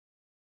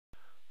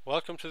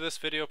Welcome to this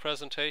video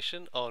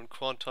presentation on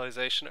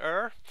quantization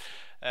error.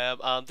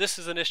 And this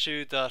is an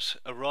issue that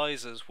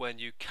arises when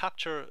you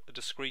capture a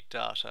discrete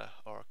data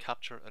or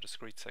capture a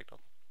discrete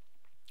signal.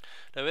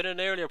 Now, in an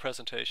earlier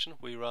presentation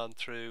we ran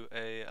through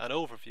an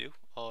overview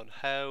on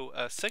how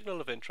a signal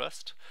of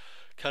interest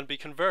can be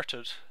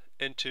converted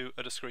into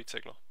a discrete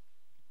signal.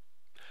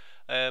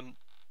 I'll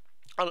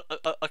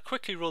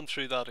quickly run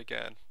through that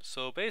again.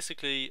 So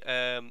basically,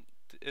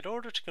 in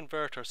order to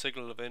convert our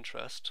signal of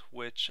interest,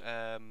 which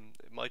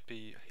it might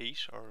be heat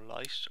or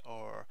light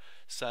or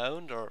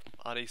sound or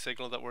any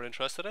signal that we're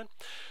interested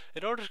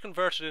in order to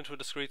convert it into a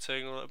discrete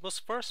signal, it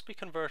must first be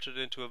converted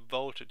into a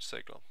voltage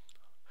signal.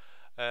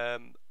 Now,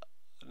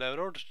 in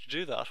order to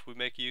do that, we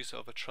make use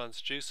of a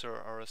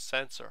transducer or a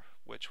sensor,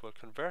 which will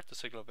convert the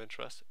signal of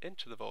interest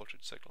into the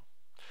voltage signal.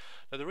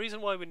 Now, the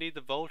reason why we need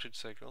the voltage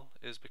signal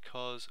is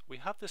because we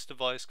have this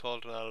device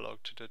called an analog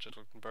to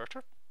digital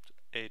converter,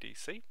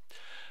 ADC,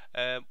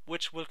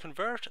 which will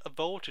convert a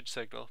voltage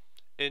signal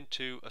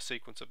into a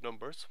sequence of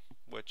numbers,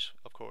 which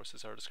of course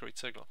is our discrete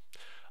signal.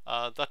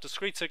 That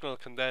discrete signal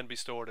can then be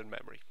stored in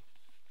memory.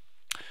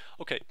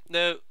 Okay,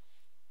 now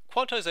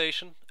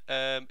quantization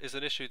is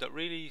an issue that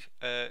really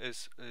the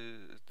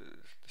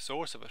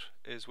source of it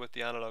is with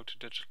the analog to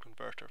digital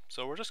converter.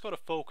 So we're just going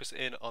to focus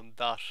in on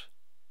that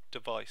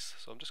device.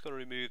 So I'm just going to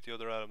remove the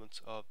other elements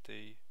of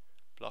the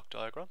block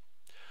diagram,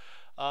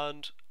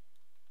 and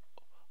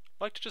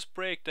I'd like to just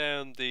break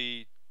down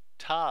the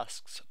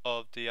tasks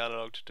of the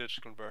analog to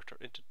digital converter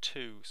into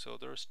two. So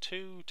there's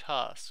two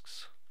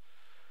tasks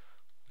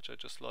which I'd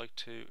just like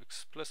to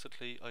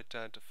explicitly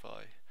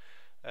identify.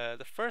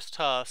 The first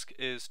task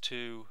is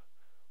to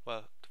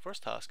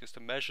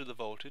measure the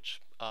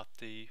voltage at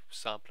the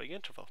sampling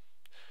interval.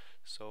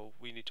 So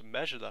we need to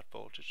measure that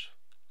voltage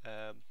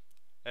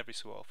every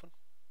so often,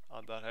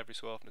 and that every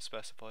so often is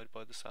specified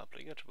by the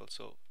sampling interval.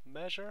 So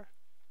measure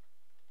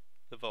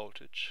the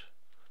voltage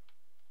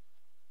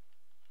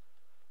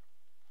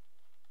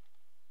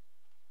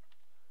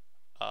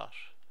at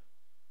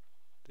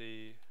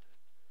the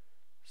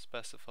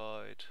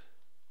specified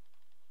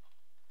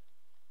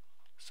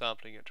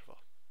sampling interval.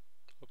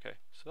 Okay,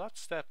 so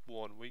that's step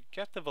one. We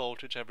get the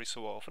voltage every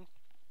so often,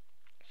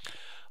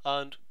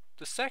 and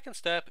the second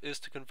step is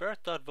to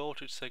convert that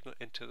voltage signal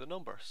into the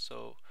number.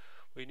 So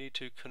we need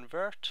to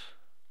convert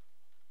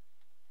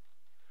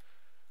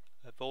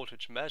a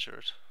voltage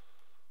measured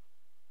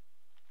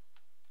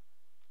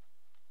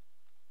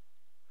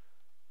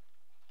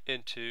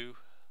into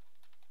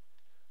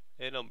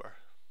a number.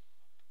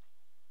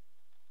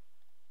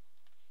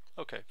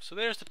 Okay, so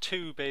there's the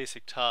two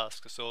basic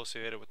tasks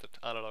associated with the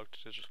analog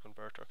to digital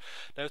converter.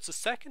 Now it's the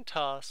second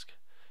task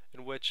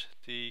in which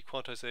the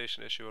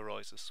quantization issue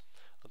arises,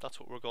 and that's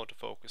what we're going to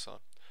focus on.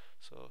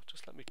 So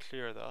just let me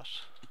clear that.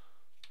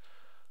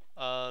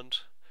 And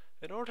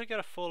in order to get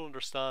a full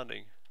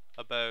understanding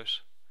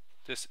about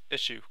this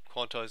issue,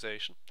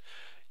 quantization,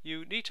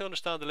 you need to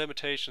understand the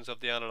limitations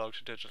of the analog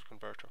to digital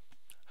converter.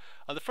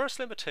 And the first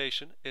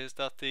limitation is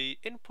that the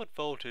input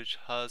voltage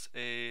has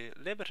a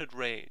limited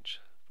range.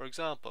 For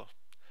example,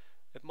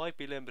 it might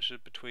be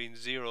limited between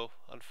 0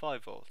 and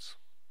 5 volts.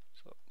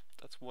 So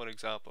that's one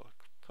example.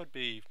 It could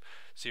be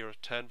 0 to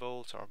 10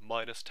 volts or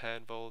minus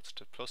 10 volts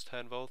to plus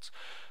 10 volts.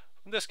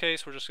 In this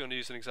case, we're just going to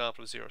use an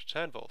example of 0 to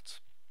 10 volts.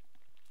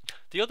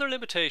 The other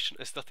limitation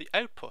is that the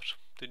output,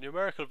 the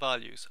numerical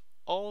values,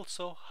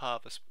 also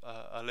have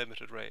a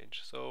limited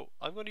range. So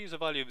I'm going to use a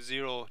value of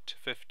 0 to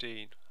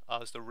 15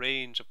 as the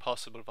range of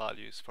possible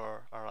values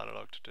for our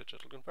analog to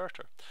digital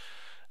converter.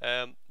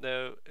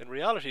 Now, in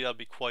reality, that'll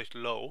be quite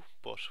low,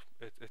 but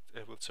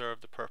it will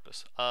serve the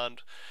purpose.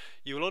 And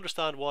you will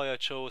understand why I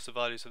chose the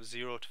values of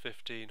 0 to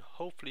 15,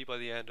 hopefully by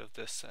the end of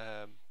this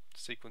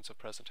sequence of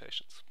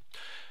presentations.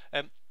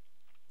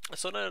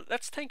 So now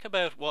let's think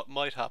about what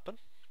might happen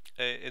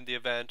in the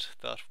event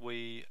that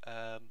we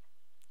are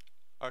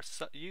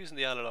using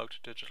the analog to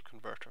digital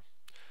converter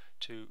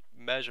to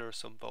measure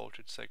some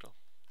voltage signal.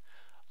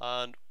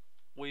 And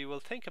we will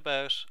think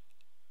about,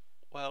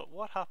 well,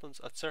 what happens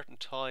at certain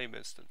time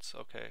instance,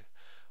 okay,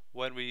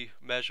 when we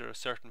measure a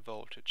certain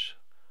voltage,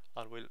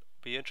 and we'll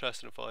be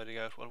interested in finding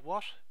out, well,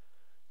 what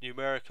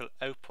numerical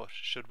output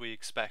should we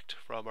expect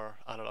from our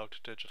analog to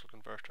digital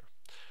converter.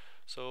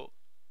 So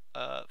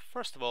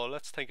first of all,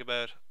 let's think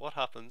about what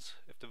happens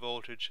if the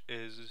voltage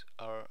is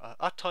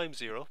at time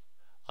 0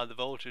 and the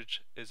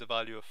voltage is a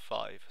value of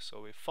 5.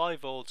 So we have 5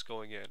 volts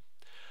going in.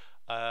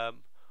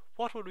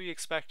 What would we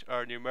expect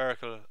our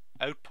numerical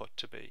output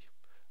to be?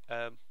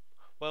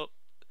 Well,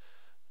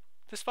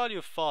 this value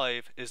of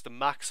 5 is the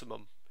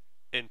maximum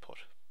input.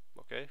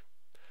 Okay,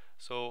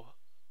 so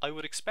I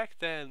would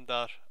expect then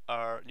that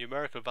our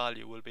numerical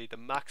value will be the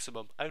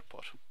maximum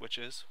output, which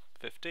is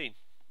 15.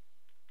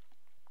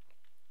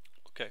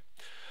 Okay,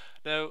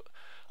 now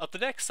at the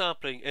next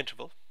sampling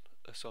interval,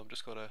 so I'm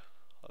just going to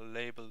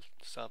label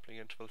sampling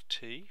interval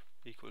t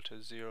equal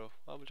to 0,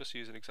 I will just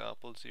use an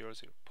example,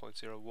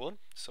 0.01,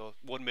 so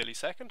 1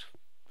 millisecond.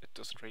 It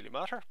doesn't really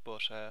matter,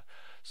 but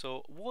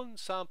so one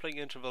sampling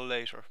interval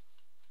later,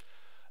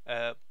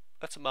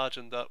 let's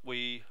imagine that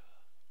we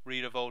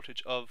read a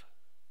voltage of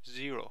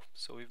 0.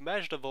 So we've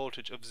measured a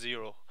voltage of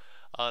 0,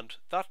 and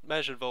that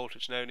measured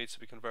voltage now needs to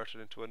be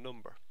converted into a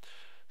number.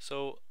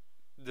 So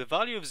the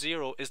value of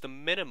 0 is the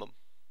minimum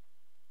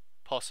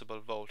possible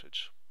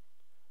voltage.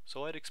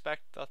 So I'd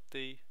expect that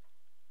the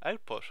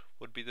output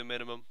would be the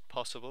minimum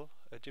possible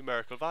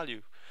numerical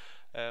value,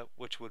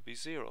 which would be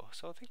 0.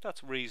 So I think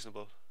that's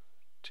reasonable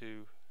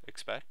to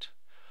expect.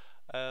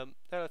 Now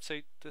let's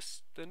say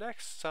the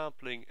next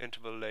sampling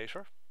interval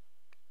later,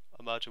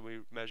 imagine we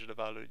measured a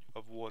value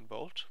of 1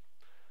 volt,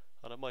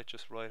 and I might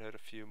just write out a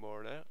few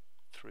more now.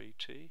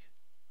 3t,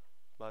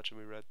 imagine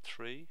we read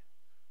 3,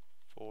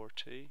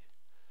 4t,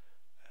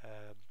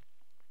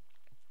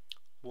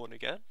 1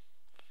 again,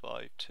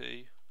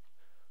 5t,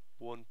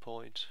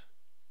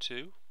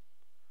 1.2.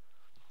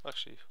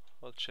 Actually,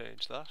 I'll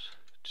change that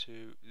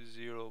to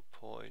 0.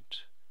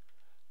 Let's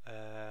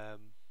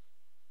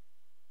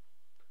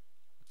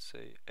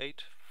say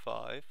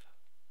 85,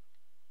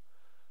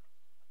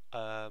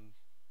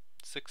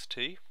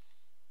 6t,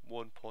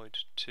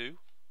 1.2,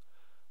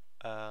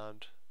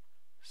 and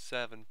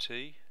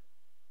 7t.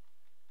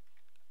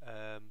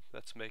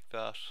 Let's make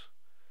that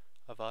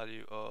a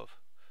value of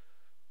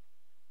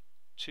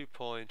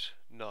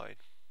 2.9.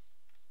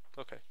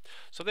 Okay,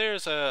 so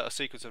there's a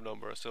sequence of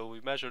numbers. So we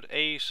measured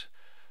eight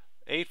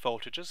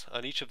voltages,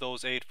 and each of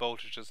those 8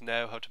 voltages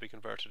now have to be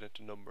converted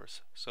into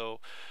numbers. So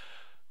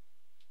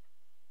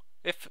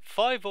if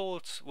 5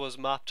 volts was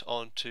mapped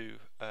onto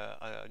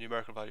a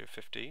numerical value of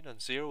 15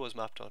 and 0 was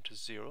mapped onto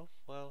 0,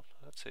 well,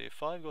 let's say if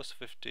 5 goes to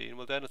 15,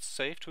 well then it's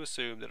safe to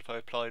assume that if I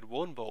applied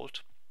 1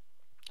 volt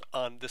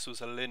and this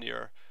was a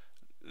linear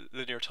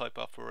type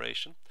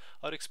operation,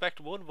 I'd expect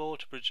 1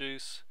 volt to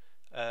produce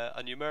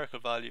a numerical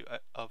value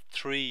of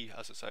 3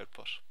 as its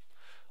output.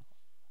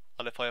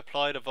 And if I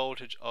applied a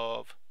voltage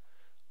of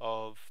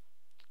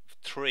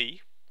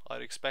 3,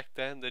 I'd expect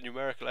then the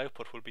numerical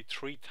output will be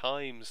 3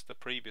 times the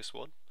previous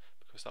one,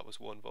 because that was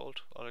 1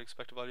 volt. I'd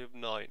expect a value of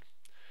 9.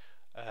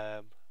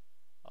 And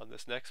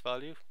this next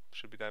value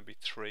should then be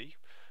 3.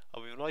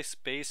 And we have a nice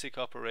basic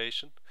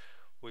operation.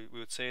 We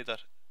would say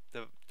that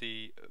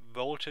the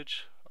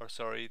voltage, or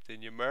sorry, the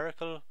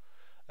numerical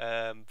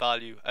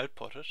value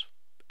outputted,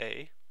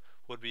 A,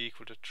 would be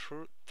equal to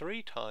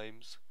 3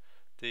 times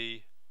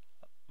the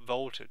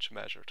voltage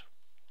measured,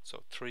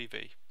 so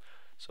 3V.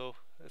 So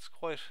it's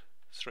quite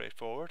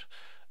straightforward.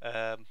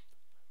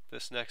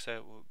 This next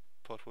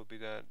output will be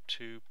then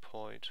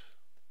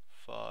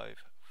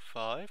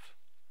 2.55,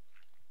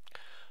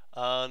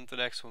 and the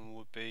next one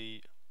would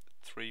be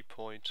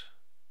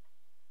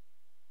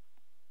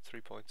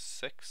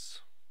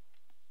 3.6.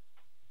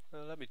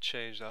 Let me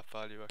change that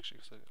value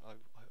actually, because I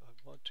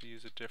want to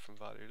use a different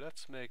value.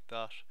 Let's make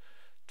that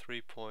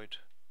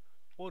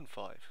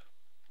 3.15.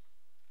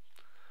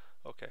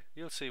 Okay,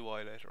 you'll see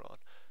why later on.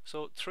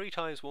 So 3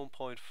 times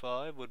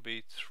 1.5 would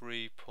be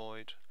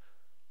 3.45.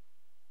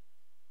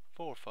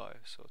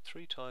 So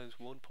 3 times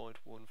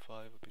 1.15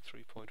 would be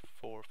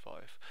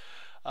 3.45.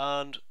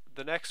 And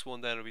the next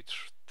one then would be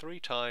 3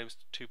 times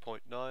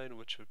 2.9,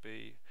 which would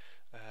be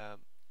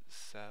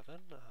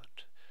 7,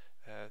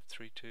 and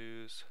 3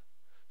 2's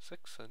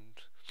 6,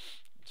 and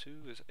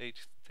 2 is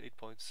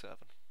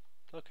 8.7.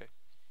 Okay.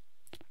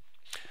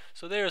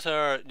 So there's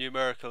our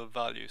numerical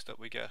values that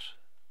we get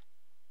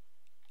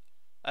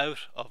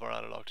out of our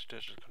analog to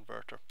digital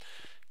converter,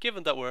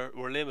 given that we're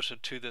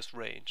limited to this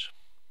range.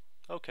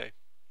 Okay,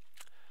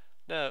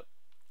 now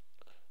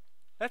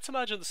let's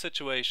imagine the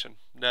situation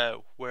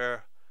now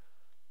where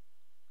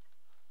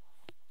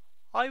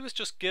I was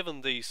just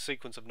given the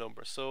sequence of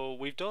numbers. So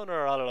we've done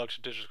our analog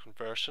to digital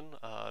conversion,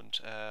 and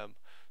the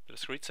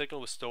discrete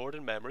signal was stored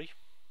in memory,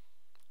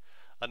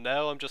 and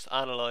now I'm just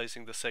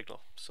analyzing the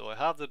signal. So I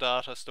have the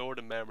data stored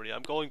in memory.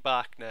 I'm going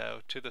back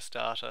now to this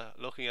data,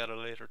 looking at a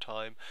later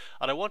time,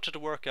 and I wanted to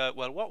work out,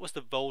 well, what was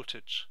the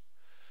voltage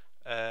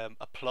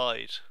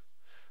applied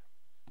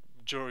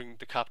during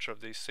the capture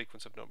of these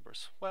sequence of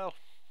numbers? Well,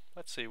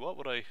 let's see, what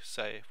would I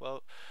say?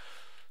 Well,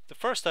 the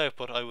first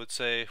output I would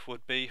say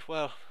would be,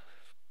 well,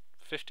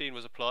 15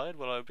 was applied.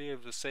 Well, I'd be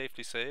able to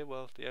safely say,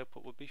 well, the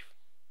output would be,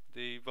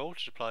 the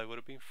voltage applied would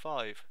have been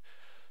 5.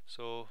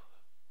 So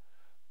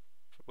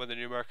when the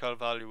numerical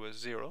value was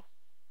 0,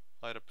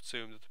 I'd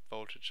assume that the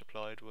voltage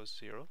applied was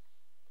 0.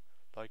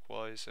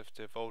 Likewise, if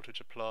the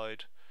voltage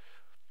applied,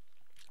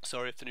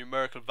 if the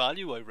numerical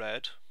value I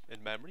read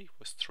in memory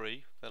was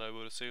 3, then I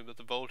would assume that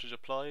the voltage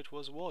applied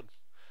was 1.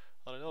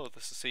 And I know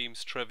this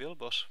seems trivial,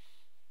 but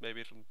maybe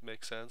it'll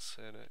make sense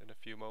in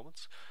a few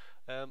moments.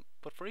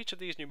 But for each of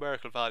these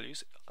numerical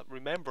values,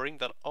 remembering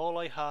that all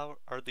I have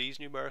are these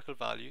numerical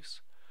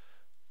values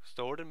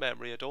stored in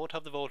memory, I don't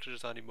have the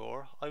voltages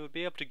anymore, I would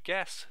be able to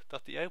guess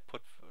that the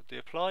output, the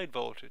applied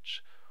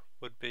voltage,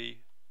 would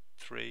be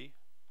 3,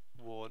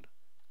 1,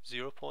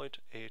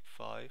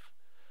 0.85,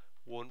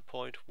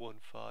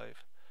 1.15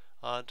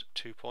 and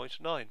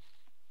 2.9.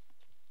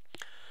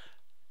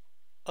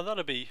 And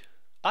that'd be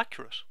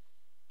accurate.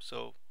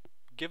 So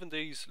given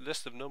these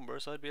list of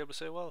numbers, I'd be able to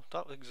say, well,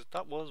 that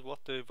was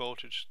what the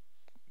voltage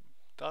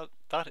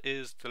that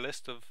is the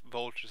list of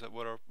voltages that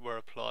were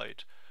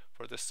applied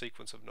for this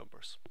sequence of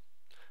numbers,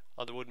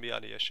 and there wouldn't be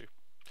any issue.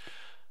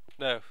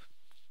 Now,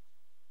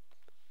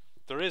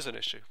 there is an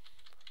issue,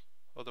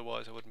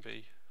 otherwise I wouldn't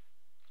be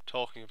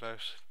talking about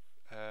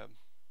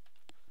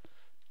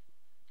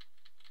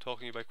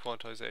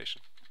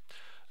quantization.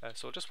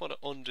 So I just want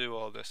to undo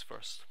all this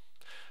first.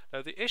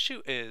 Now the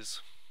issue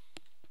is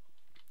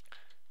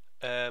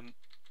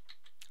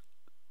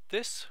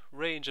this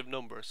range of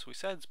numbers, we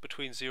said it's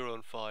between 0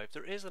 and 5,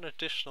 there is an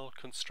additional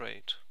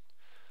constraint.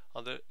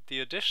 And the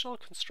additional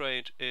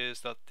constraint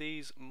is that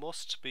these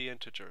must be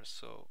integers,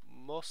 so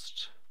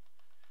must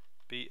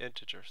be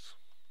integers.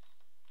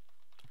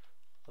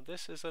 And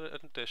this is an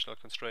additional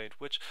constraint,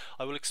 which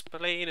I will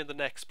explain in the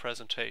next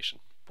presentation,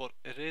 but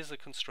it is a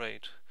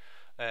constraint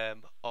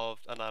of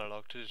an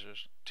analog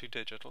to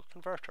digital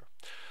converter.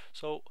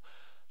 So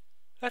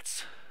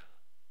let's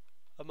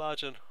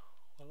imagine,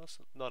 well, let's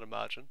not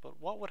imagine, but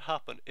what would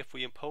happen if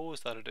we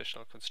impose that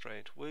additional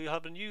constraint? We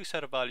have a new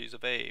set of values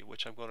of A,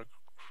 which I'm going to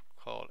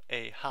call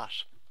A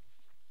hat.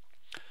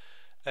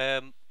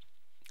 And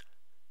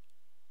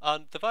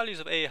the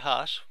values of A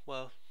hat,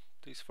 well,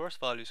 these first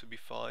values would be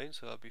fine,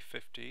 so that would be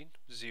 15,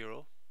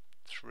 0,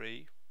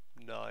 3,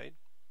 9,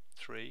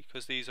 3,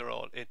 because these are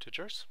all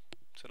integers,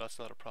 so that's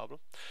not a problem.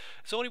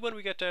 It's only when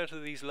we get down to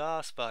these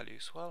last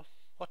values, well,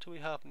 what do we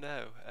have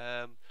now?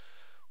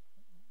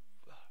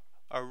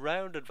 Our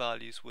rounded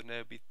values would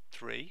now be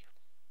 3,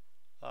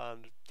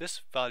 and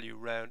this value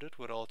rounded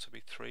would also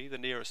be 3. The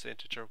nearest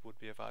integer would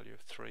be a value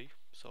of 3,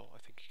 so I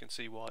think you can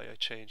see why I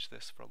changed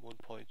this from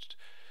 1.2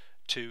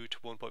 to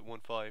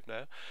 1.15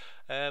 now.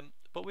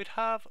 But we'd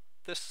have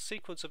this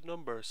sequence of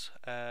numbers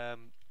that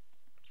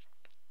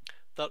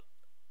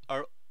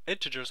are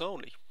integers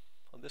only,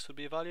 and this would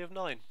be a value of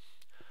 9.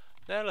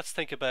 Now let's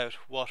think about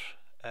what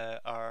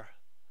our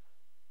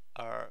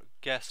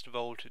guessed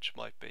voltage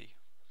might be.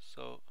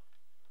 So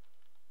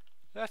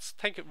let's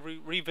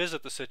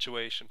revisit the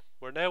situation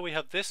where now we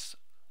have this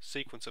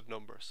sequence of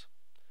numbers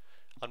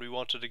and we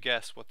wanted to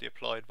guess what the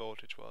applied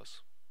voltage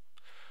was.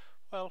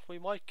 Well, we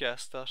might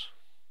guess that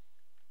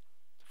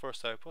the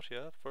first output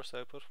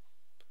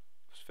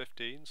was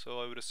 15, so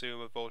I would assume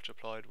a voltage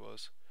applied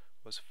was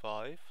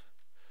 5,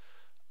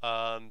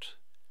 and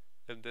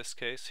in this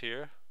case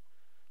here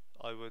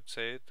I would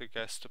say the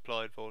guessed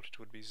applied voltage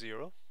would be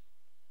 0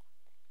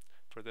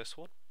 for this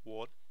one,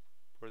 1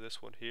 for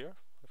this one here.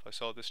 If I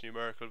saw this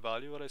numerical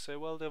value, would I say,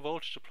 well, the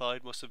voltage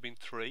applied must have been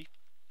 3.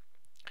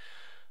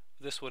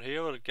 This one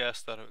here, I would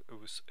guess that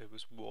it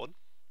was 1.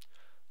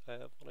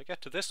 When I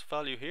get to this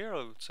value here,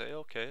 I would say,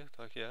 okay,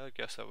 yeah, I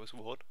guess that was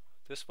 1.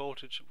 This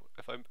voltage,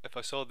 if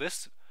I saw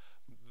this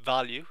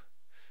value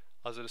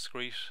as a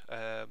discrete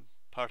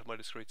part of my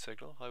discrete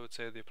signal, I would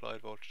say the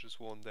applied voltage is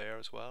 1 there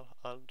as well,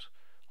 and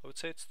I would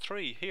say it's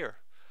 3 here.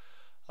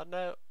 And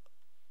now,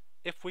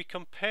 if we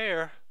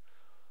compare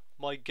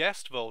my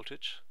guessed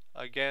voltage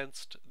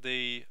against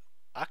the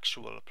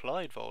actual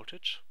applied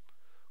voltage,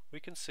 we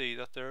can see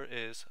that there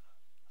is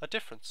a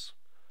difference,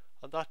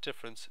 and that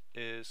difference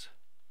is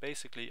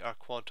basically our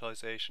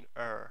quantization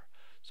error.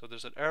 So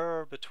there's an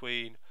error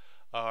between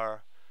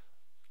our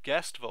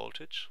guessed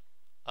voltage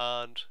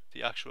and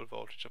the actual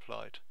voltage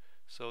applied.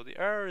 So the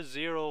error is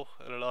 0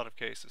 in a lot of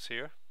cases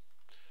here,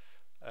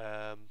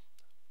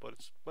 but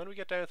it's when we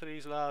get down to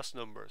these last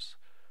numbers,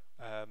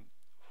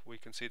 we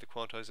can see the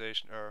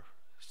quantization error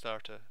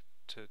start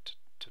to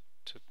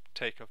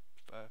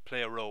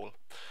play a role.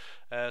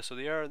 So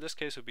the error in this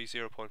case would be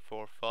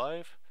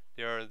 0.45.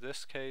 The error in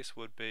this case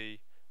would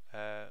be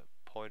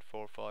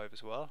 0.45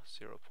 as well,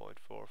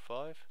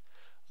 0.45,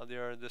 and the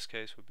error in this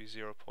case would be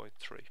 0.3.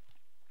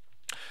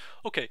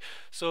 Okay,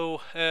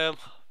 so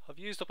I've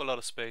used up a lot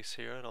of space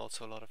here and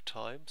also a lot of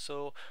time.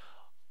 So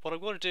what I'm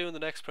going to do in the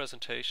next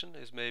presentation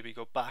is maybe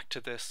go back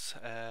to this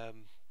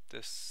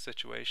this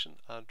situation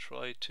and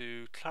try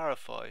to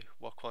clarify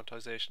what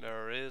quantization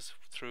error is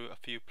through a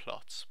few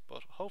plots,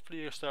 but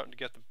hopefully you're starting to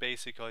get the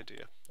basic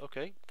idea.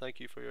 Okay,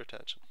 thank you for your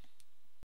attention.